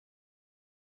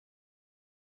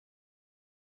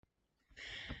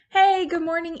Good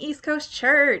morning, East Coast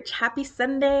Church. Happy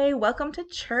Sunday. Welcome to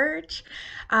church.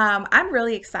 I'm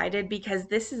really excited because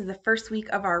this is the first week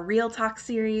of our Real Talk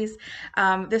series.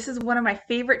 This is one of my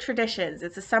favorite traditions.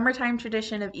 It's a summertime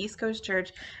tradition of East Coast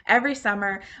Church. Every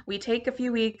summer, we take a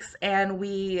few weeks and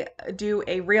we do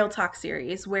a Real Talk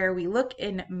series where we look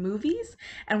in movies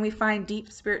and we find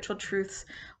deep spiritual truths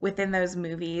within those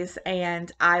movies.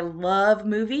 And I love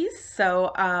movies,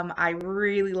 so I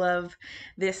really love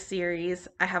this series.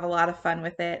 I have a lot of fun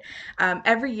with it.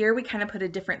 Every year we kind of put a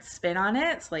different spin on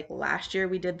it. So like last year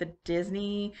we did the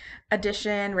Disney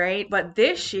edition, right? But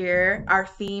this year our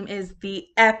theme is the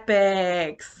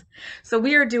epics. So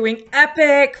we are doing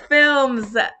epic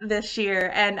films this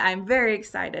year, and I'm very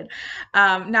excited.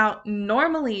 Now,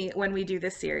 normally when we do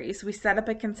this series, we set up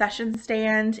a concession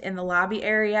stand in the lobby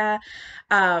area,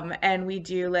 and we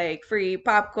do like free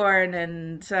popcorn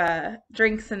and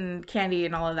drinks and candy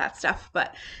and all of that stuff.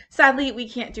 But sadly, we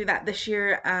can't do that this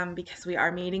year because we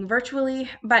are meeting virtually.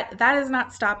 But that is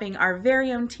not stopping our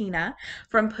very own Tina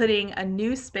from putting a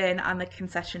new spin on the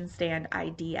concession stand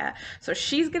idea. So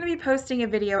she's going to be posting a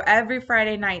video every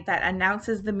Friday night that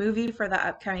announces the movie for the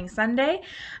upcoming Sunday,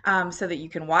 so that you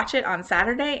can watch it on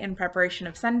Saturday in preparation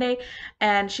of Sunday.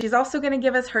 And she's also going to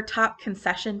give us her top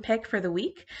concession pick for the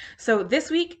week. So this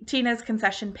week, Tina's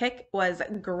concession pick was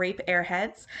grape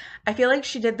airheads. I feel like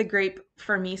she did the grape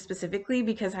for me specifically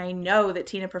because I know that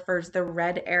Tina prefers the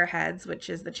red airheads, which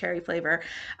is the cherry flavor.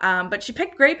 But she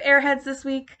picked grape airheads this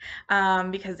week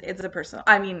because it's a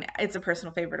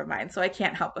personal favorite of mine. So I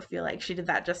can't help but feel like she did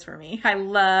that just for me. I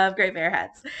love grape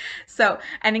airheads. So,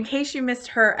 and in case you missed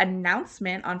her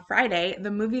announcement on Friday,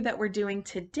 the movie that we're doing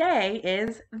today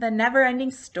is The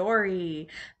Neverending Story.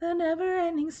 The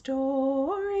Neverending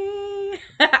Story.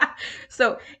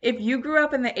 So if you grew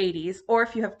up in the 80s, or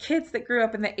if you have kids that grew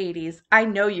up in the 80s, I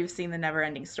know you've seen The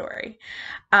Neverending Story.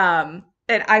 And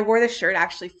I wore this shirt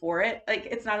actually for it. Like,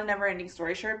 it's not a Neverending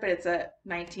Story shirt, but it's a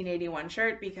 1981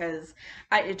 shirt because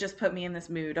it just put me in this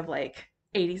mood of like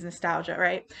 80s nostalgia,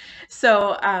 right?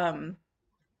 So,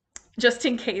 just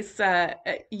in case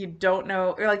you don't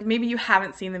know, or like maybe you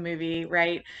haven't seen the movie,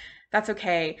 right? That's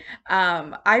okay.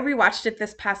 I rewatched it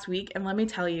this past week, and let me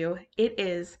tell you, it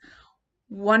is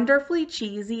wonderfully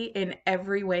cheesy in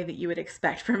every way that you would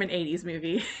expect from an 80s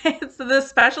movie. So the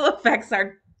special effects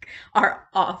are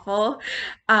awful.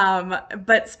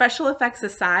 But special effects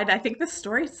aside, I think the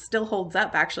story still holds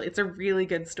up actually. It's a really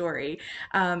good story.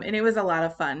 And it was a lot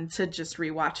of fun to just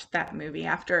rewatch that movie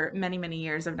after many, many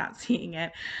years of not seeing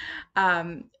it.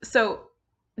 So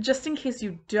just in case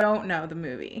you don't know the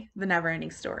movie, The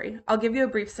Neverending Story, I'll give you a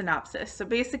brief synopsis. So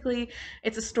basically,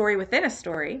 it's a story within a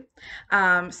story.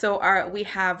 We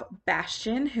have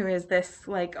Bastian, who is this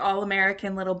like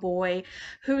all-American little boy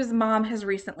whose mom has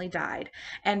recently died.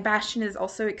 And Bastian is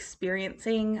also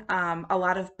experiencing a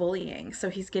lot of bullying. So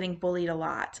he's getting bullied a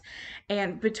lot.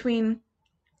 And between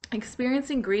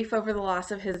experiencing grief over the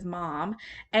loss of his mom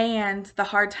and the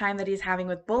hard time that he's having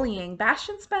with bullying,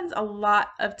 Bastian spends a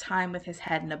lot of time with his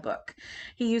head in a book.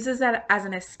 He uses that as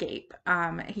an escape.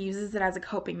 He uses it as a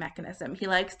coping mechanism. He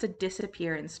likes to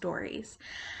disappear in stories.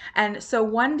 And so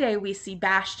one day we see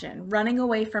Bastian running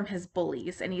away from his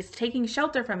bullies, and he's taking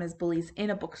shelter from his bullies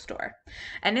in a bookstore.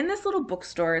 And in this little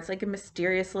bookstore, it's like a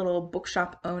mysterious little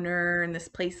bookshop owner in this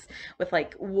place with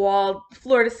like wall,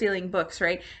 floor to ceiling books,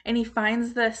 right? And he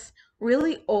finds this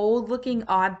really old looking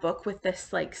odd book with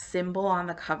this like symbol on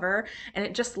the cover, and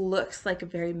it just looks like a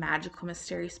very magical,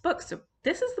 mysterious book. So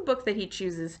this is the book that he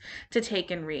chooses to take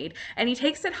and read, and he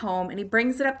takes it home and he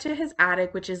brings it up to his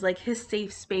attic, which is like his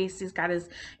safe space. He's got his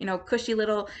cushy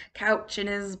little couch and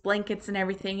his blankets and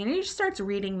everything, and he just starts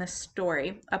reading this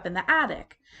story up in the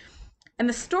attic. And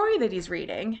the story that he's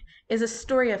reading is a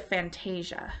story of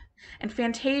Fantasia. And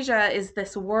Fantasia is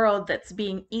this world that's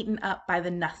being eaten up by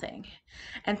the nothing.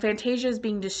 And Fantasia is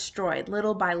being destroyed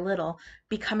little by little,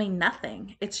 becoming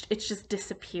nothing. It's just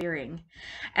disappearing.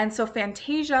 And so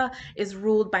Fantasia is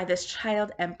ruled by this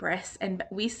child empress, and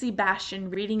we see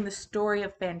Bastian reading the story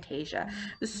of Fantasia,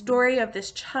 the story of this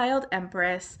child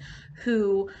empress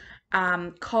who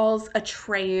calls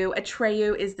Atreyu.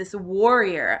 Atreyu is this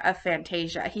warrior of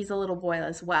Fantasia. He's a little boy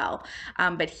as well,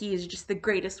 but he is just the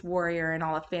greatest warrior in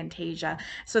all of Fantasia.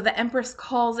 So the Empress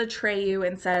calls Atreyu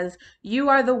and says, "You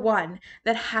are the one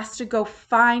that has to go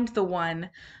find the one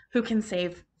who can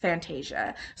save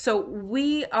Fantasia." So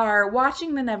we are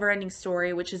watching The Neverending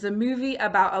Story, which is a movie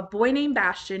about a boy named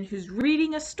Bastian who's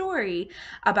reading a story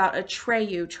about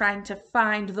Atreyu trying to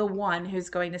find the one who's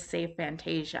going to save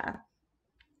Fantasia.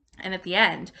 And at the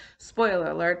end,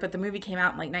 spoiler alert, but the movie came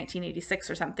out in like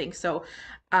 1986 or something. So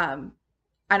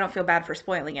I don't feel bad for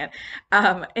spoiling it.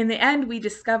 In the end, we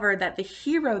discover that the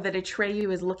hero that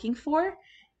Atreyu is looking for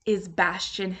is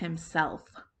Bastion himself.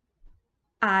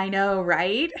 I know,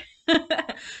 right?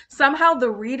 Somehow the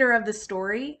reader of the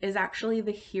story is actually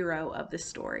the hero of the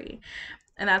story.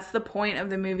 And that's the point of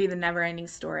the movie, The Neverending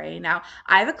Story. Now,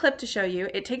 I have a clip to show you.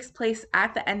 It takes place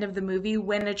at the end of the movie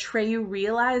when Atreyu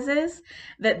realizes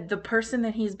that the person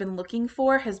that he's been looking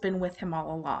for has been with him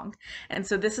all along. And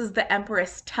so this is the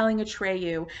Empress telling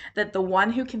Atreyu that the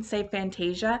one who can save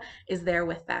Fantasia is there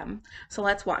with them. So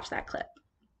let's watch that clip.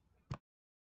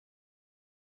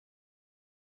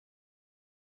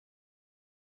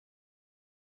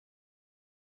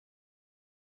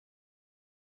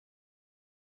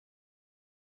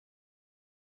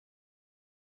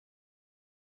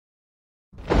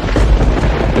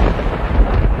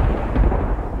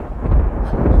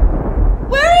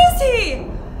 Where is he?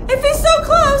 If he's so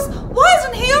close, why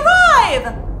doesn't he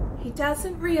arrive? He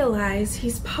doesn't realize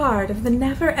he's part of the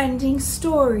never-ending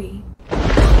story.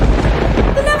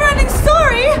 The never-ending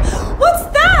story? What's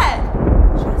that?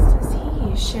 Just as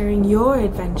he is sharing your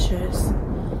adventures,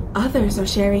 others are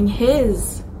sharing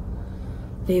his.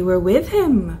 They were with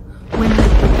him when he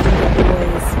picked from the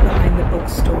boys behind the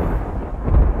bookstore.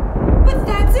 But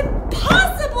that's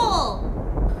impossible!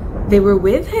 They were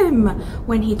with him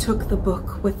when he took the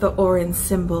book with the orange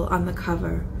symbol on the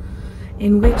cover,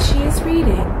 in which he is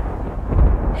reading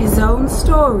his own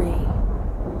story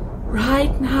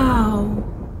right now.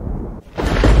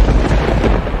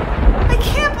 I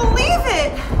can't believe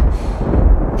it!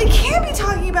 They can't be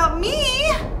talking about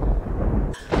me!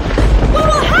 What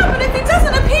will happen if he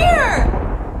doesn't appear?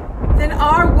 Then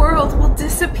our world will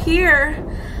disappear,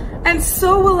 and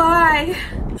so will I.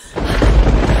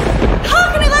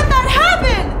 How can he let that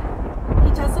happen?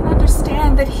 He doesn't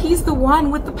understand that he's the one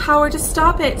with the power to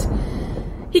stop it.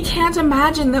 He can't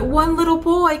imagine that one little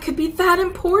boy could be that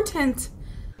important.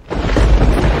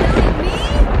 Really me?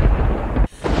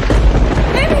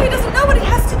 Maybe he doesn't know what he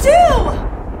has to do!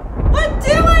 What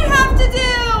do I have to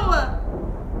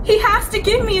do? He has to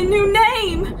give me a new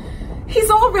name. He's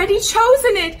already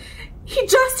chosen it. He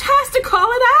just has to call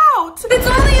it out. It's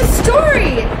only a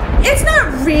story! It's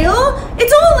not real!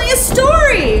 It's only a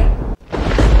story!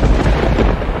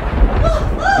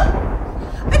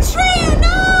 Atreyu,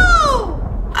 no!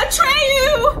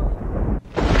 Atreyu!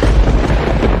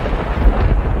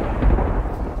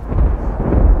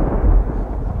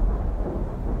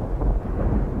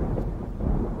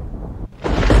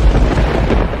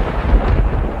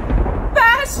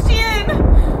 Bastion!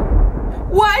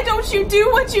 Why don't you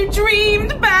do what you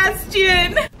dreamed,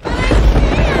 Bastion? But I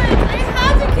can't! I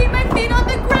have to keep my feet on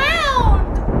the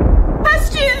ground!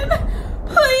 Bastion!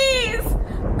 Please!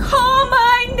 Call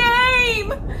my name!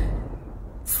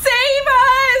 Save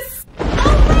us!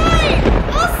 Alright!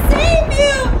 I'll save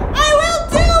you! I will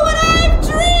do what I've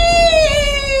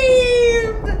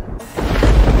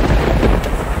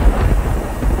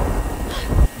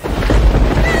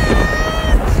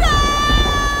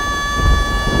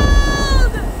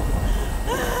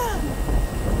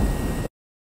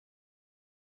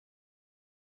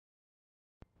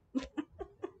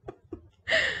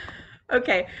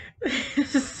Okay,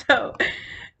 so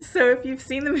if you've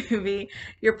seen the movie,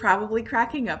 you're probably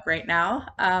cracking up right now,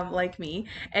 like me.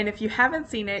 And if you haven't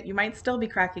seen it, you might still be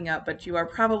cracking up, but you are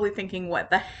probably thinking, what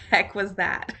the heck was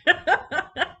that?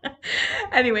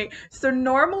 Anyway, so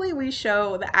normally we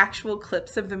show the actual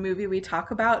clips of the movie we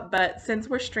talk about, but since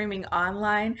we're streaming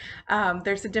online,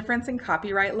 there's a difference in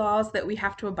copyright laws that we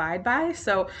have to abide by.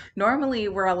 So normally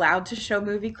we're allowed to show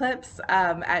movie clips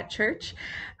at church,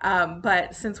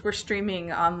 but since we're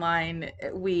streaming online,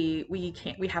 we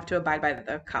can't. We have to abide by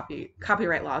the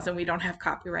copyright laws, and we don't have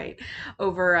copyright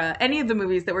over any of the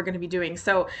movies that we're going to be doing.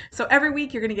 So every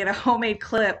week you're going to get a homemade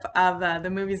clip of the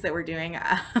movies that we're doing.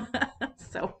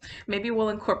 So maybe we'll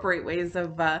incorporate ways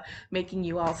of making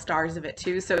you all stars of it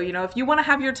too. So, you know, if you want to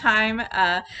have your time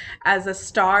as a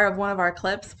star of one of our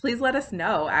clips, please let us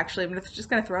know. Actually, I'm just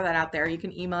going to throw that out there. You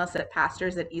can email us at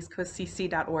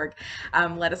pastors@eastcoastcc.org.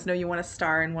 Let us know you want to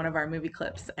star in one of our movie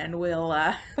clips, and we'll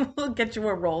we'll get you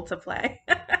a role to play.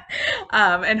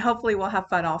 And hopefully we'll have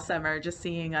fun all summer just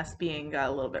seeing us being a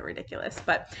little bit ridiculous.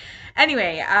 But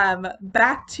anyway,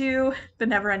 back to the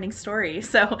Neverending Story.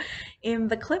 So in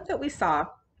the clip that we saw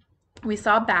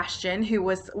Bastion, who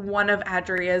was one of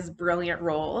Adria's brilliant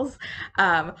roles.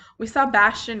 We saw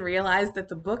Bastion realize that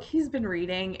the book he's been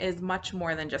reading is much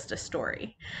more than just a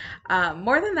story.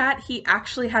 More than that, he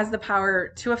actually has the power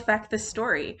to affect the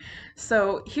story.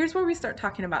 So here's where we start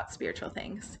talking about spiritual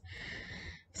things.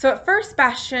 So at first,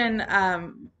 Bastian,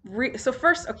 so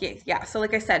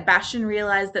like I said, Bastian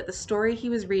realized that the story he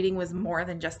was reading was more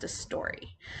than just a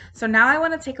story. So now I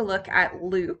want to take a look at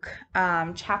Luke,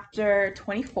 chapter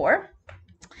 24,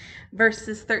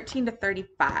 verses 13 to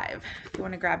 35. If you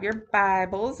want to grab your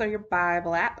Bibles or your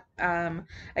Bible app,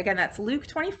 again, that's Luke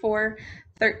 24,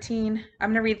 13. I'm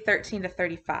going to read 13 to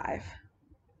 35.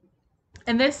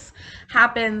 And this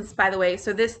happens, by the way,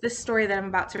 so this story that I'm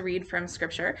about to read from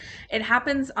scripture, it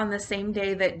happens on the same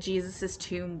day that Jesus's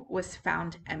tomb was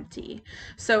found empty.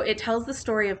 So it tells the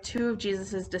story of two of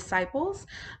Jesus's disciples.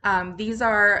 These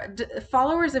are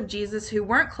followers of Jesus who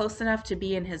weren't close enough to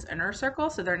be in his inner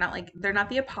circle, so they're not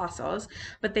the apostles,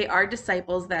 but they are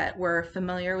disciples that were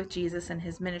familiar with Jesus and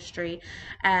his ministry.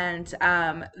 And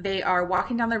they are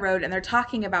walking down the road and they're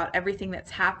talking about everything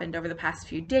that's happened over the past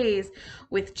few days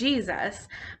with Jesus.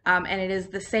 And it is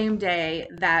the same day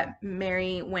that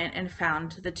Mary went and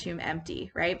found the tomb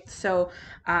empty, right? So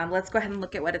let's go ahead and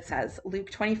look at what it says. Luke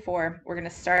 24, we're going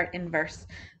to start in verse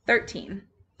 13.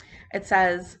 It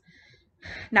says,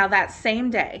 now that same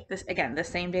day, the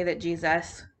same day that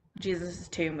Jesus'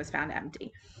 tomb was found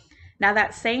empty. Now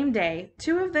that same day,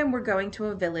 two of them were going to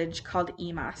a village called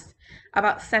Emmaus,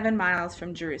 about 7 miles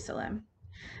from Jerusalem.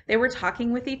 They were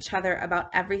talking with each other about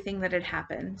everything that had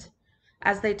happened.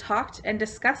 As they talked and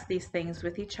discussed these things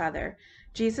with each other,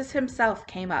 Jesus himself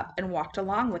came up and walked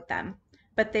along with them,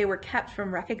 but they were kept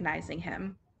from recognizing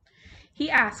him.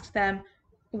 He asked them,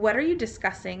 "What are you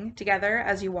discussing together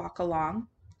as you walk along?"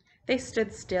 They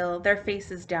stood still, their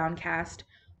faces downcast.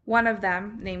 One of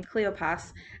them, named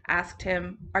Cleopas, asked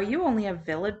him, "Are you only a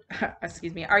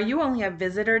are you only a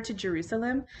visitor to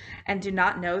Jerusalem and do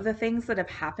not know the things that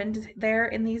have happened there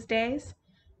in these days?"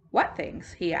 "What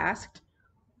things?" he asked.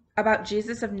 "About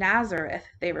Jesus of Nazareth,"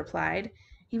 they replied.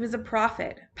 "He was a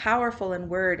prophet, powerful in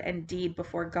word and deed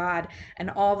before God and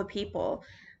all the people.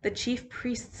 The chief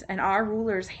priests and our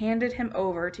rulers handed him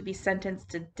over to be sentenced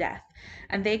to death,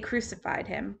 and they crucified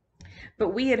him.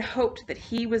 But we had hoped that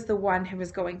he was the one who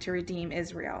was going to redeem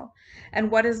Israel. And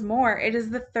what is more, it is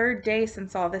the third day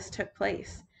since all this took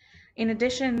place. In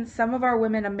addition, some of our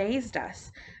women amazed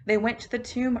us. They went to the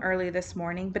tomb early this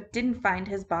morning, but didn't find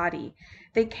his body.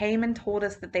 They came and told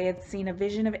us that they had seen a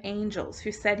vision of angels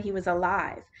who said he was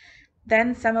alive.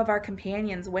 Then some of our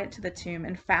companions went to the tomb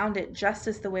and found it just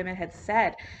as the women had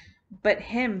said, but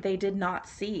him they did not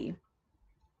see."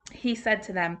 He said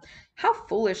to them, "How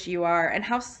foolish you are, and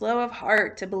how slow of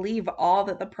heart to believe all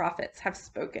that the prophets have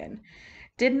spoken.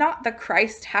 Did not the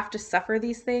Christ have to suffer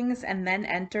these things and then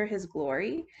enter his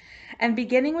glory?" And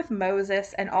beginning with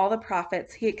Moses and all the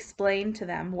prophets, he explained to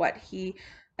them what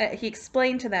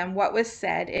was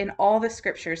said in all the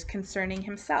scriptures concerning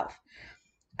himself.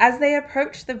 As they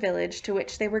approached the village to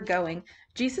which they were going,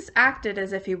 Jesus acted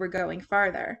as if he were going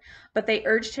farther, but they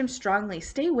urged him strongly,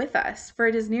 "Stay with us, for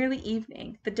it is nearly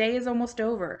evening. The day is almost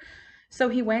over." So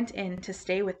he went in to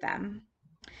stay with them.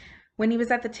 When he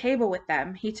was at the table with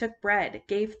them, he took bread,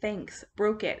 gave thanks,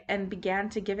 broke it, and began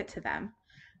to give it to them.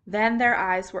 Then their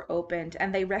eyes were opened,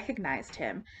 and they recognized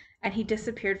him, and he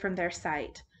disappeared from their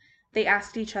sight. They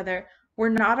asked each other,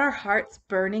 "Were not our hearts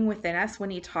burning within us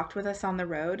when he talked with us on the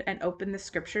road and opened the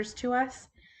scriptures to us?"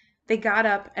 They got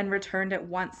up and returned at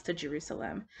once to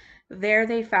Jerusalem. There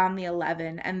they found the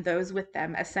 11 and those with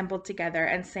them assembled together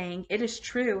and saying, "It is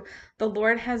true, the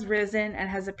Lord has risen and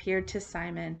has appeared to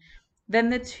Simon." Then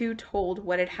the two told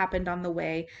what had happened on the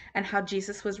way and how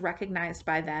Jesus was recognized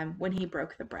by them when he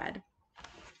broke the bread.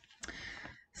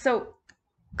 So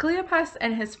Cleopas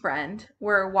and his friend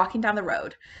were walking down the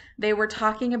road. They were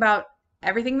talking about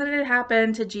everything that had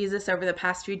happened to Jesus over the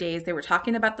past few days. They were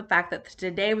talking about the fact that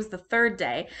today was the third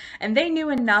day, and they knew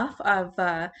enough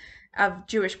of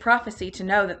Jewish prophecy to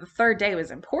know that the third day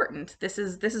was important. This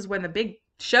is when the big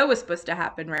show was supposed to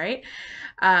happen, right?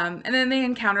 And then they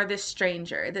encounter this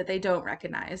stranger that they don't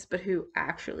recognize, but who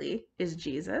actually is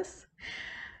Jesus.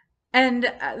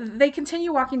 And they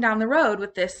continue walking down the road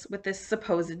with this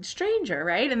supposed stranger,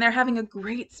 right? And they're having a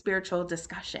great spiritual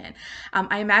discussion.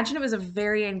 I imagine it was a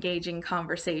very engaging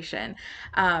conversation.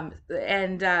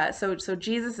 So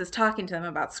Jesus is talking to them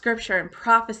about scripture and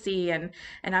prophecy, and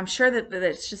I'm sure that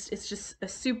it's just a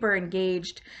super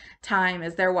engaged time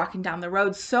as they're walking down the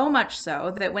road, so much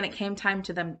so that when it came time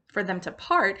for them to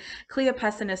part,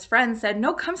 Cleopas and his friend said,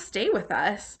 "No, come stay with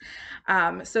us."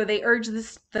 So they urged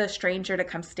the stranger to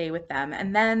come stay with them.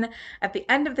 And then at the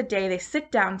end of the day, they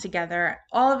sit down together.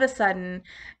 All of a sudden,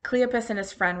 Cleopas and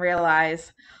his friend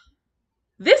realize,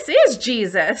 this is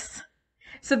Jesus.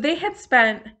 So they had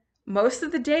spent most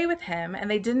of the day with him and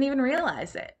they didn't even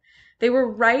realize it. They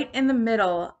were right in the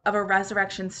middle of a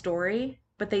resurrection story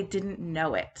but they didn't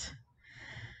know it.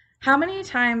 How many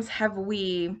times have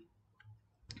we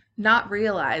not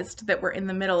realized that we're in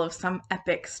the middle of some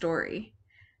epic story?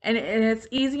 And it's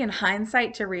easy in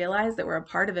hindsight to realize that we're a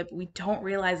part of it, but we don't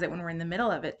realize it when we're in the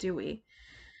middle of it, do we?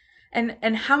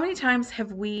 And how many times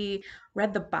have we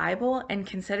read the Bible and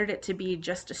considered it to be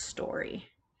just a story?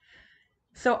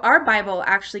 So our Bible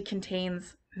actually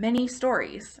contains many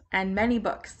stories and many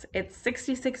books. It's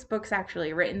 66 books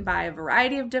actually, written by a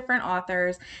variety of different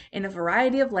authors in a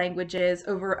variety of languages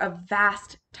over a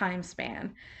vast time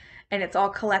span. And it's all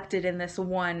collected in this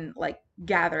one like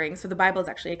gathering. So the Bible is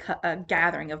actually a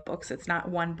gathering of books. It's not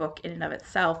one book in and of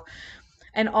itself.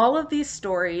 And all of these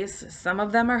stories, some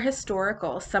of them are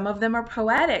historical, some of them are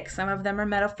poetic, some of them are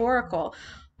metaphorical,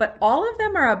 but all of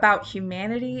them are about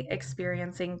humanity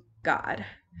experiencing God.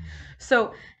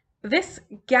 So, this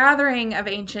gathering of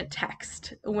ancient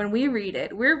text, when we read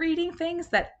it, we're reading things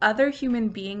that other human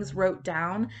beings wrote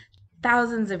down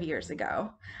thousands of years ago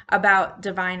about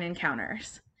divine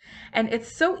encounters. And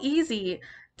it's so easy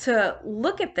to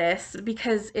look at this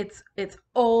because it's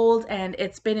old and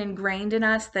it's been ingrained in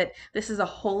us that this is a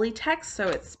holy text, so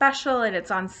it's special and it's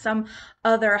on some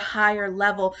other higher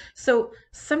level. So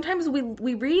sometimes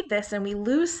we read this and we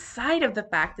lose sight of the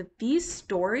fact that these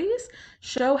stories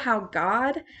show how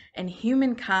God and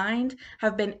humankind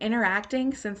have been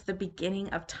interacting since the beginning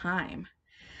of time.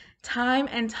 Time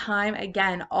and time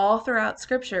again, all throughout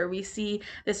scripture, we see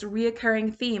this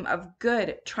reoccurring theme of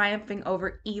good triumphing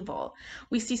over evil.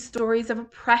 We see stories of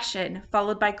oppression,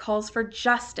 followed by calls for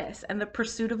justice and the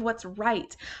pursuit of what's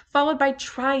right, followed by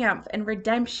triumph and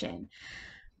redemption.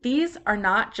 These are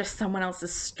not just someone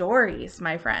else's stories,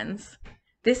 my friends.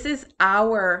 This is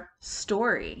our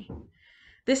story.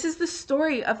 This is the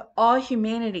story of all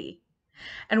humanity.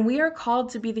 And we are called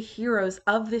to be the heroes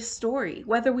of this story,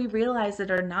 whether we realize it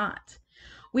or not.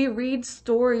 We read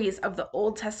stories of the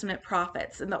Old Testament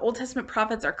prophets, and the Old Testament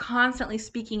prophets are constantly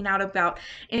speaking out about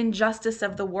injustice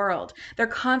of the world. They're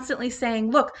constantly saying,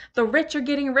 look, the rich are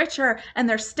getting richer, and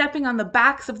they're stepping on the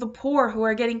backs of the poor who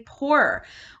are getting poorer.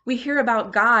 We hear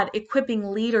about God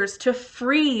equipping leaders to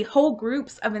free whole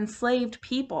groups of enslaved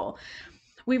people.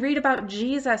 We read about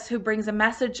Jesus, who brings a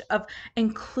message of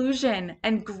inclusion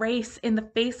and grace in the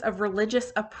face of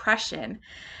religious oppression.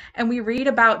 And we read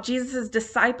about Jesus'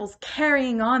 disciples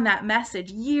carrying on that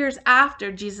message years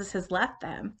after Jesus has left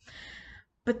them.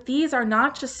 But these are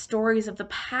not just stories of the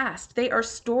past, they are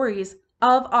stories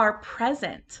of our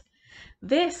present.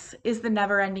 This is the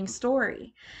never-ending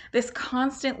story, this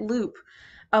constant loop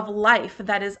of life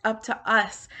that is up to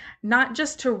us, not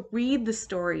just to read the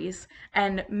stories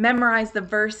and memorize the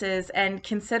verses and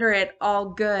consider it all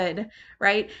good,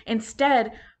 right?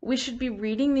 Instead, we should be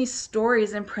reading these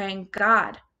stories and praying,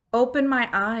 God, open my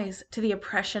eyes to the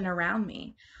oppression around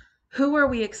me. Who are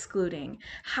we excluding?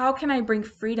 How can I bring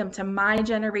freedom to my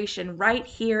generation right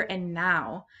here and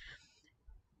now?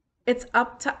 It's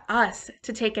up to us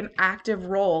to take an active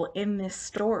role in this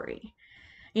story.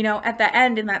 You know, at the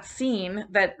end in that scene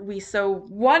that we so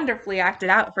wonderfully acted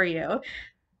out for you,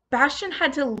 Bastian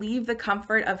had to leave the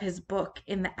comfort of his book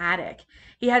in the attic.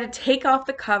 He had to take off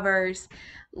the covers,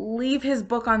 leave his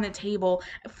book on the table,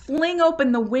 fling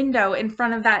open the window in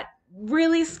front of that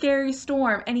really scary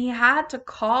storm, and he had to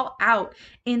call out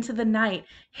into the night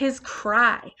his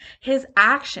cry, his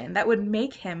action that would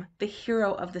make him the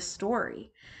hero of the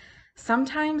story.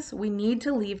 Sometimes we need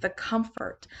to leave the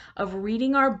comfort of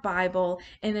reading our Bible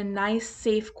in a nice,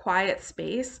 safe, quiet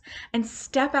space and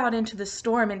step out into the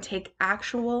storm and take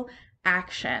actual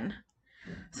action.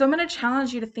 So I'm going to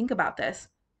challenge you to think about this.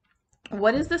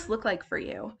 What does this look like for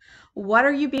you? What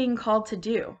are you being called to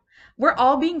do? We're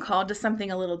all being called to something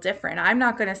a little different. I'm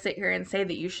not going to sit here and say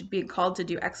that you should be called to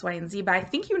do X, Y, and Z, but I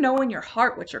think you know in your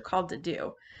heart what you're called to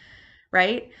do,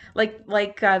 right? Like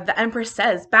the Empress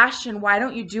says, Bastian, why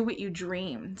don't you do what you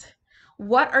dreamed?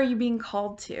 What are you being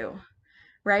called to,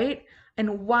 right?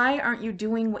 And why aren't you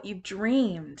doing what you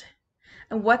dreamed?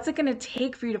 And what's it going to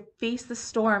take for you to face the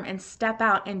storm and step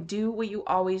out and do what you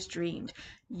always dreamed?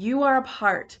 You are a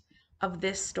part of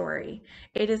this story.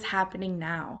 It is happening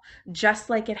now, just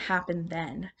like it happened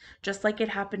then, just like it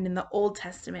happened in the Old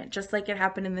Testament, just like it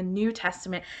happened in the New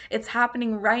Testament. It's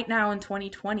happening right now in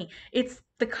 2020. It's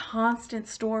the constant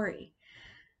story.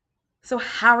 So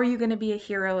how are you going to be a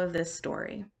hero of this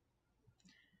story?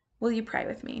 Will you pray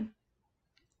with me?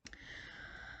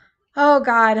 Oh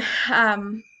God,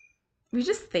 we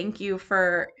just thank you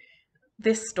for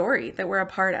this story that we're a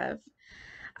part of.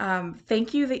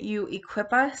 Thank you that you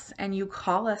equip us and you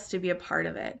call us to be a part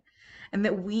of it, and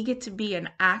that we get to be an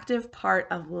active part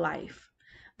of life.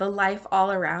 the life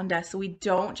all around us. We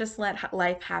don't just let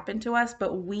life happen to us,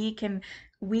 but we can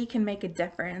make a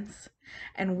difference,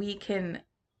 and we can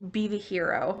be the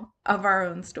hero of our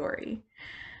own story.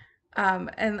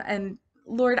 And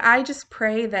Lord, I just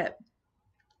pray that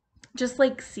just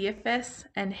like Cephas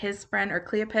and his friend, or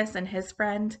Cleopas and his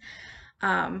friend,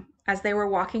 as they were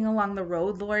walking along the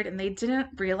road, Lord, and they didn't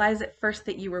realize at first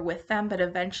that you were with them, but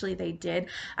eventually they did.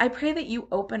 I pray that you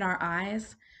open our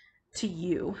eyes to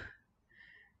you,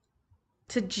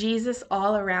 to Jesus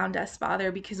all around us,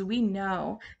 Father, because we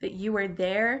know that you are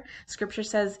there. Scripture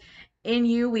says, in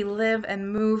you we live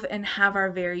and move and have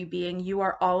our very being. You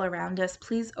are all around us.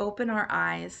 Please open our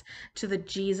eyes to the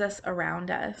Jesus around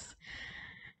us.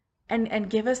 And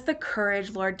give us the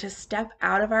courage, Lord, to step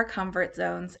out of our comfort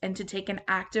zones and to take an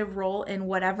active role in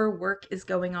whatever work is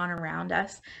going on around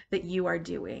us that you are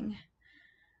doing.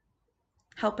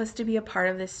 Help us to be a part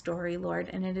of this story, Lord,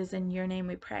 and it is in your name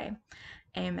we pray.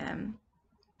 Amen.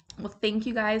 Well, thank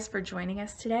you guys for joining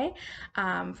us today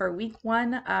for week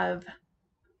 1 of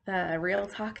the Real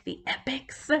Talk, the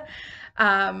Epics.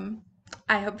 I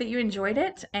hope that you enjoyed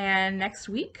it, and next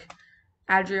week,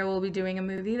 Adria will be doing a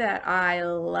movie that I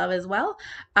love as well.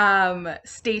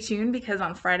 Stay tuned, because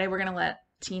on Friday we're going to let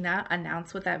Tina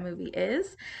announce what that movie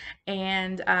is.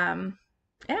 And yeah,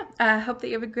 I hope that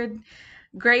you have a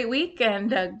great week,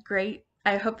 and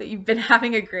I hope that you've been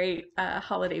having a great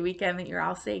holiday weekend, that you're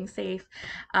all staying safe.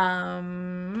 I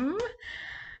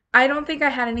don't think I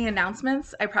had any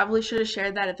announcements. I probably should have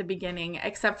shared that at the beginning,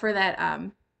 except for that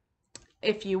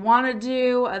if you want to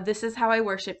do This Is How I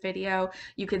Worship video,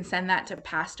 you can send that to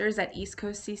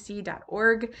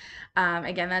pastors@eastcoastcc.org.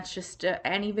 Again, that's just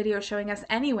any video showing us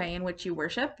any way in which you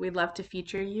worship. We'd love to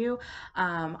feature you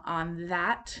on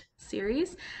that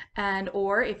series.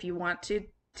 Or if you want to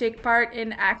take part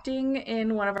in acting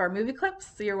in one of our movie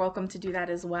clips, you're welcome to do that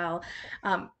as well.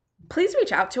 Please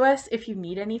reach out to us if you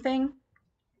need anything.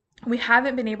 We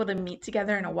haven't been able to meet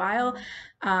together in a while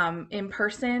in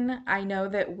person. I know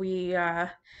that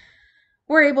we're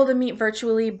able to meet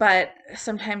virtually, but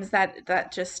sometimes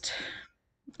that just,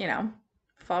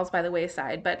 falls by the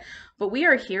wayside. But we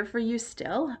are here for you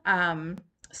still.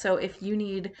 So if you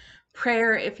need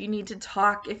prayer, if you need to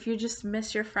talk, if you just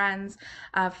miss your friends,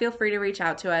 feel free to reach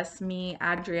out to us, me,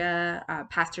 Adria,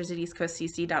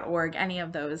 pastors@eastcoastcc.org, any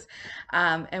of those.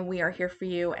 And we are here for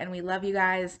you, and we love you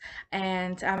guys.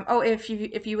 And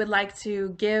if you would like to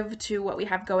give to what we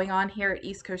have going on here at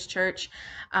East Coast Church,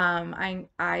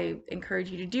 I encourage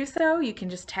you to do so. You can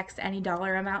just text any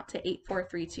dollar amount to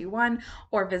 84321,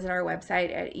 or visit our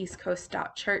website at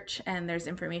eastcoast.church, and there's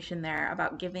information there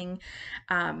about giving.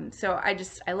 So I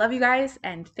love you guys,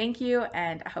 and thank you,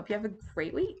 and I hope you have a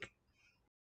great week.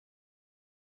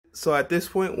 So at this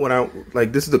point,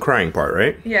 this is the crying part,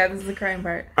 right? Yeah, this is the crying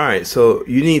part. All right, so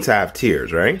you need to have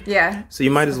tears, right? Yeah. So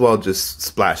you might as well just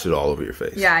splash it all over your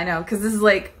face. Yeah, I know, because this is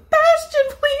like, Bastion,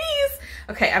 please.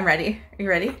 Okay, I'm ready. Are you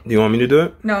ready? Do you want me to do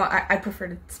it? No, I prefer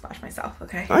to splash myself,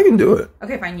 okay? I can do it.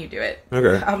 Okay, fine, you do it.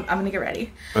 Okay. I'm going to get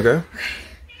ready. Okay.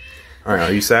 All right,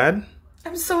 are you sad?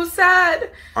 I'm so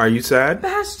sad. Are you sad?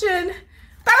 Bastion.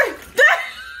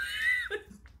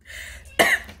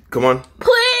 Come on.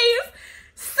 Please.